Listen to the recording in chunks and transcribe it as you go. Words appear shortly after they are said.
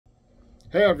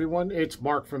Hey everyone, it's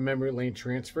Mark from Memory Lane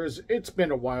Transfers. It's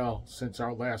been a while since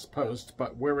our last post,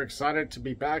 but we're excited to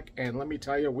be back, and let me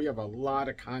tell you, we have a lot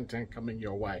of content coming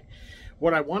your way.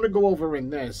 What I want to go over in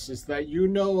this is that you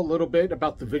know a little bit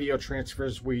about the video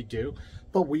transfers we do,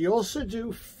 but we also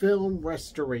do film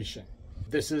restoration.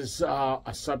 This is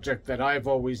a subject that I've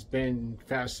always been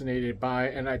fascinated by,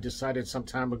 and I decided some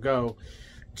time ago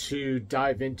to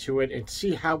dive into it and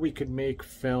see how we could make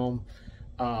film,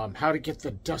 how to get the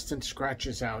dust and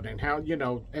scratches out, and how,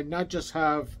 and not just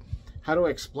how to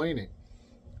explain it.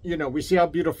 We see how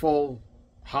beautiful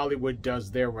Hollywood does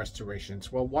their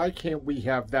restorations. Well, why can't we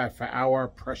have that for our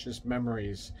precious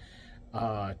memories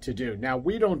to do? Now,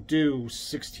 we don't do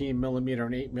 16 millimeter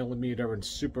and 8 millimeter and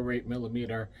super 8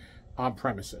 millimeter on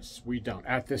premises. We don't.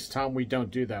 At this time, we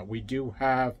don't do that. We do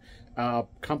have a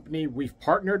company we've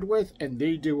partnered with, and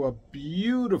they do a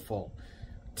beautiful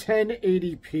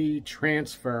 1080p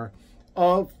transfer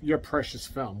of your precious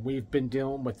film. We've been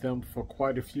dealing with them for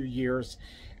quite a few years,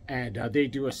 and they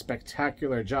do a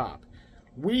spectacular job.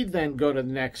 We then go to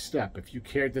the next step. If you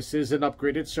care, this is an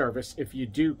upgraded service. If you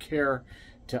do care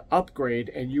to upgrade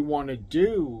and you want to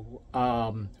do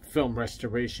film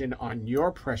restoration on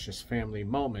your precious family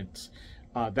moments,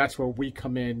 that's where we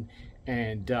come in,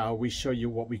 and we show you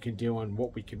what we can do and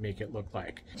what we can make it look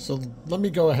like. So let me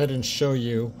go ahead and show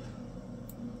you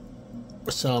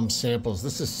some samples.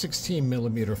 This is 16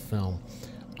 millimeter film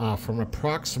from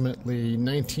approximately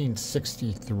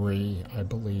 1963, I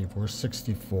believe, or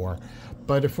 64.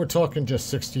 But if we're talking just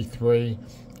 63,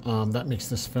 that makes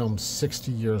this film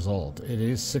 60 years old. It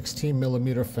is 16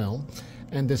 millimeter film,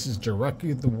 and this is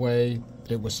directly the way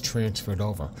it was transferred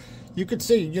over. You could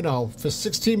see, for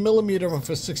 16 millimeter and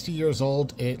for 60 years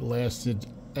old, it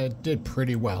did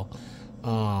pretty well.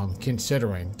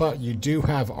 Considering, but you do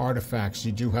have artifacts,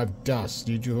 you do have dust,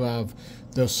 you do have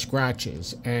those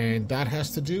scratches, and that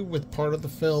has to do with part of the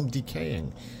film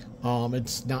decaying.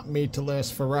 It's not made to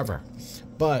last forever,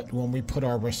 but when we put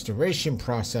our restoration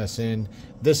process in,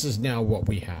 this is now what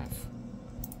we have.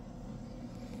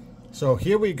 So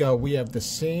here we go. We have the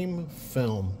same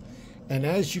film, and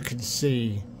as you can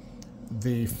see,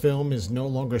 the film is no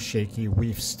longer shaky.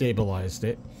 We've stabilized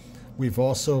it. We've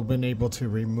also been able to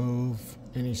remove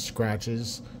any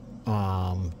scratches,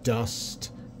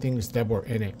 dust, things that were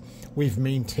in it. We've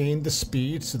maintained the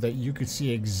speed so that you could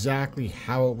see exactly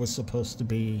how it was supposed to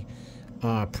be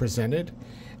presented.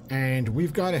 And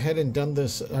we've gone ahead and done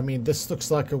this. I mean, this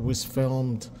looks like it was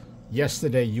filmed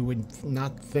yesterday. You would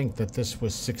not think that this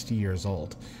was 60 years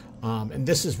old. And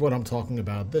this is what I'm talking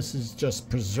about. This is just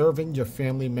preserving your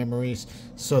family memories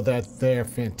so that they're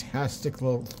fantastic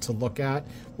to look at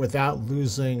without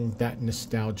losing that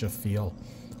nostalgia feel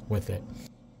with it.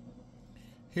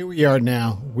 Here we are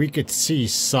now. We could see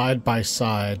side by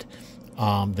side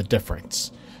the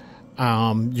difference.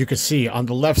 You could see on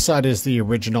the left side is the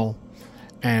original,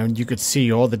 and you could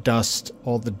see all the dust,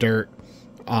 all the dirt,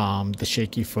 the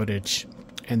shaky footage.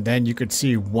 And then you could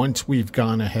see once we've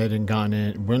gone ahead and gone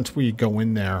in, once we go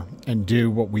in there and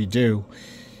do what we do,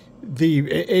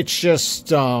 it's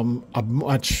just a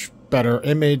much better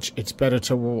image. It's better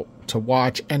to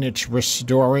watch, and it's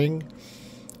restoring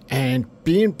and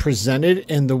being presented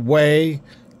in the way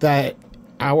that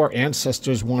our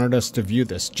ancestors wanted us to view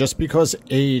this. Just because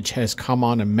age has come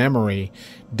on a memory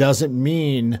doesn't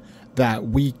mean that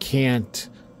we can't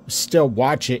still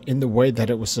watch it in the way that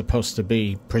it was supposed to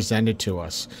be presented to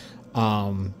us.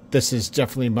 This is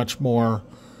definitely much more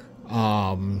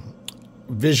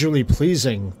visually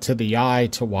pleasing to the eye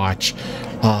to watch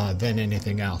than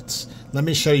anything else. Let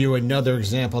me show you another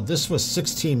example. This was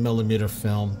 16 millimeter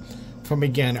film from,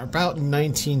 again, about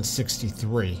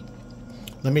 1963.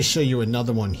 Let me show you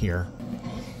another one here.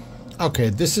 Okay,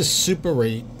 this is Super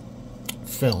 8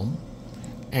 film,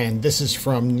 and this is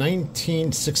from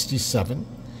 1967.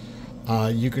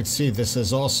 You could see this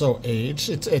is also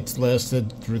aged. It's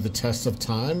lasted through the test of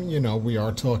time. We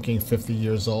are talking 50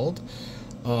 years old.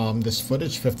 This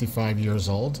footage, 55 years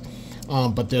old.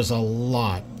 But there's a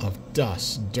lot of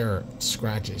dust, dirt,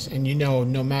 scratches. And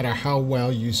no matter how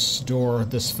well you store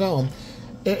this film,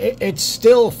 it's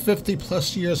still 50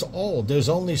 plus years old. There's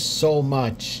only so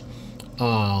much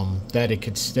that it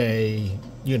could stay,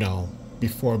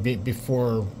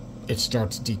 before it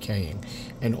starts decaying.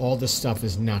 And all this stuff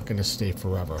is not going to stay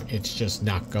forever. It's just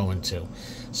not going to.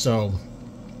 So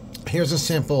here's a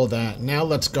sample of that. Now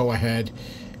let's go ahead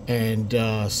and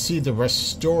see the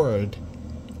restored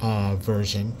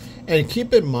version. And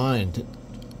keep in mind,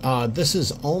 this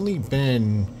has only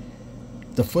been,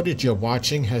 the footage you're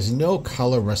watching has no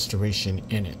color restoration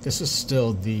in it. This is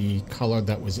still the color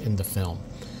that was in the film.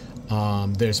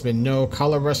 There's been no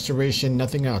color restoration,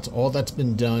 nothing else. All that's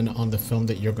been done on the film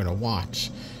that you're going to watch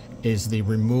is the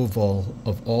removal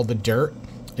of all the dirt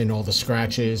and all the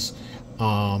scratches,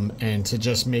 and to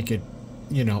just make it,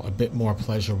 you know, a bit more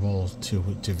pleasurable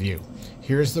to view.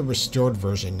 Here's the restored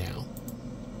version now.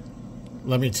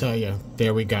 Let me tell you,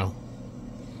 there we go.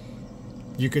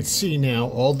 You could see now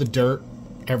all the dirt,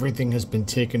 everything has been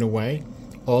taken away.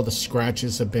 All the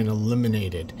scratches have been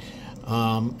eliminated.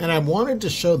 And I wanted to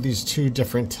show these two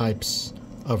different types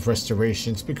of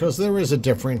restorations because there is a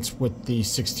difference with the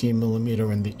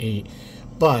 16mm and the 8.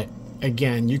 But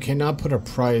again, you cannot put a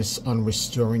price on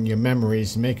restoring your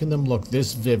memories, making them look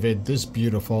this vivid, this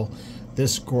beautiful,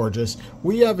 this gorgeous.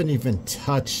 We haven't even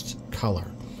touched color.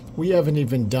 We haven't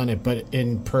even done it, but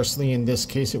personally in this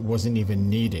case, it wasn't even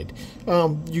needed.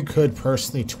 You could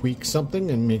personally tweak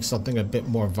something and make something a bit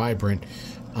more vibrant.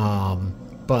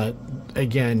 But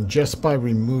again, just by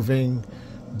removing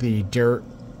the dirt,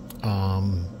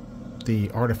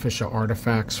 the artificial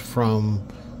artifacts from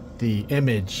the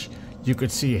image, you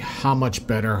could see how much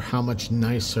better, how much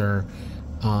nicer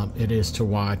it is to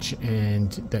watch,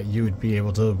 and that you would be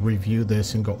able to review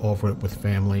this and go over it with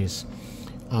family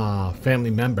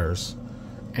members,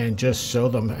 and just show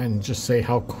them and just say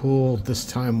how cool this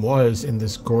time was in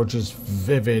this gorgeous,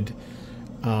 vivid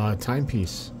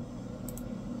timepiece.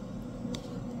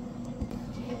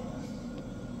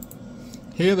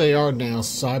 Here they are now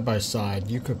side by side.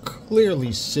 You could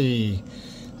clearly see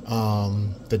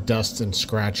the dust and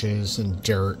scratches and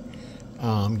dirt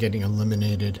getting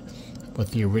eliminated,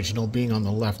 with the original being on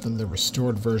the left and the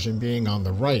restored version being on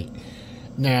the right.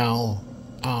 Now,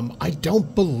 I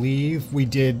don't believe we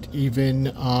did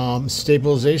even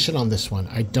stabilization on this one.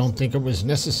 I don't think it was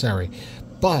necessary,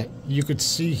 but you could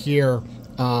see here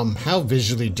how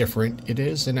visually different it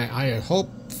is, and I hope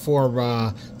for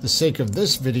the sake of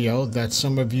this video that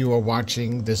some of you are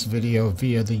watching this video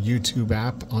via the YouTube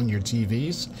app on your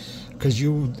TVs, because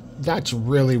that's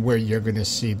really where you're going to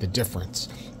see the difference,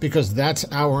 because that's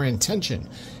our intention,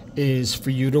 is for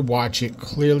you to watch it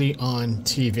clearly on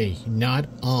TV, not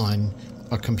on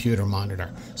a computer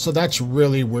monitor. So that's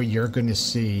really where you're going to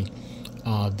see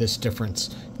this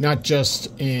difference, not just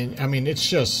in, I mean, it's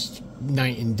just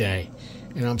night and day.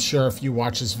 And I'm sure if you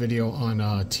watch this video on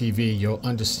TV, you'll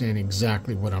understand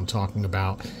exactly what I'm talking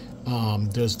about.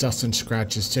 Those dust and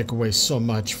scratches take away so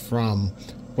much from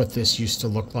what this used to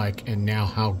look like, and now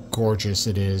how gorgeous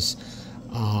it is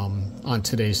on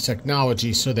today's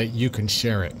technology, so that you can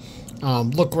share it.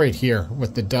 Look right here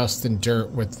with the dust and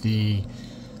dirt with the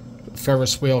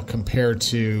Ferris wheel compared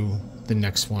to the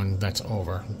next one that's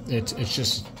over. It's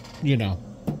just, you know,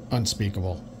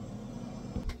 unspeakable.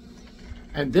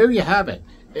 And there you have it.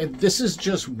 And this is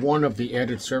just one of the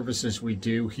added services we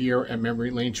do here at Memory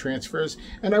Lane Transfers.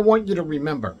 And I want you to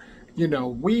remember, you know,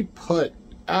 we put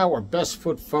our best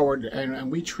foot forward, and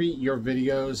we treat your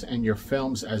videos and your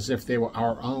films as if they were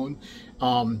our own.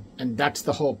 And that's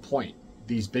the whole point.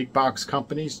 These big box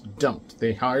companies don't.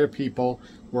 They hire people,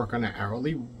 work on an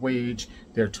hourly wage.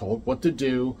 They're told what to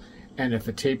do. And if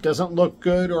a tape doesn't look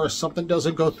good or something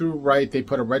doesn't go through right, they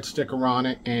put a red sticker on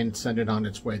it and send it on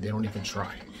its way. They don't even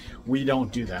try. We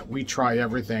don't do that. We try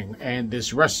everything. And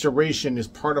this restoration is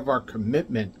part of our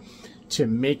commitment to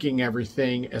making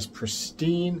everything as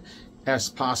pristine as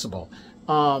possible.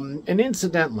 And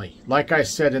incidentally, like I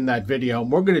said in that video,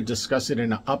 and we're going to discuss it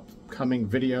in an upcoming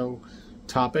video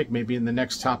topic, maybe in the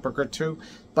next topic or two,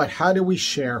 but how do we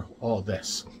share all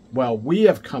this? Well, we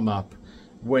have come up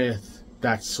with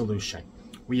that solution.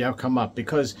 We have come up,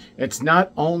 because it's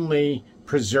not only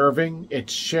preserving,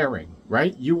 it's sharing,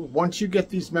 right? Once you get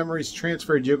these memories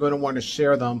transferred, you're going to want to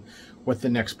share them with the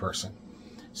next person.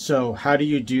 So how do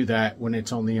you do that when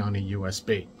it's only on a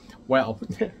USB? Well,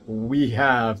 we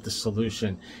have the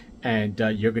solution, and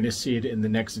you're going to see it in the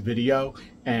next video,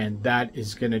 and that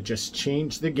is going to just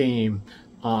change the game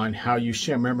on how you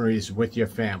share memories with your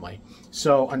family.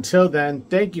 So until then,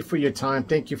 thank you for your time.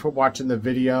 Thank you for watching the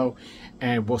video,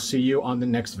 and we'll see you on the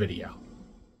next video.